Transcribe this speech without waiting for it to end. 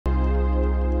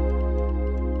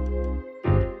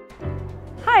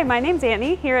Hi, my name's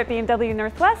Annie here at BMW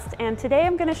Northwest, and today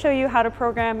I'm going to show you how to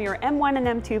program your M1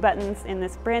 and M2 buttons in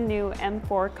this brand new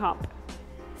M4 Comp.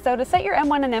 So to set your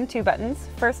M1 and M2 buttons,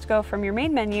 first go from your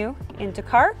main menu into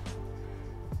Car,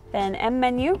 then M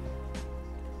menu,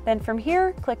 then from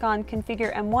here click on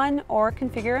Configure M1 or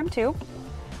Configure M2.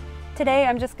 Today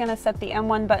I'm just going to set the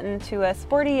M1 button to a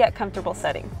sporty yet comfortable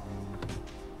setting.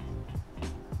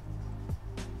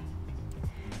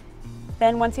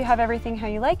 Then once you have everything how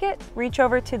you like it, reach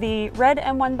over to the red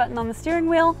M1 button on the steering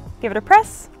wheel, give it a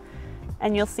press,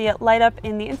 and you'll see it light up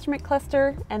in the instrument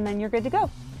cluster, and then you're good to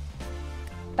go.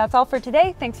 That's all for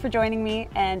today. Thanks for joining me,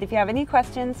 and if you have any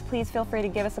questions, please feel free to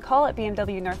give us a call at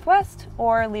BMW Northwest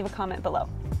or leave a comment below.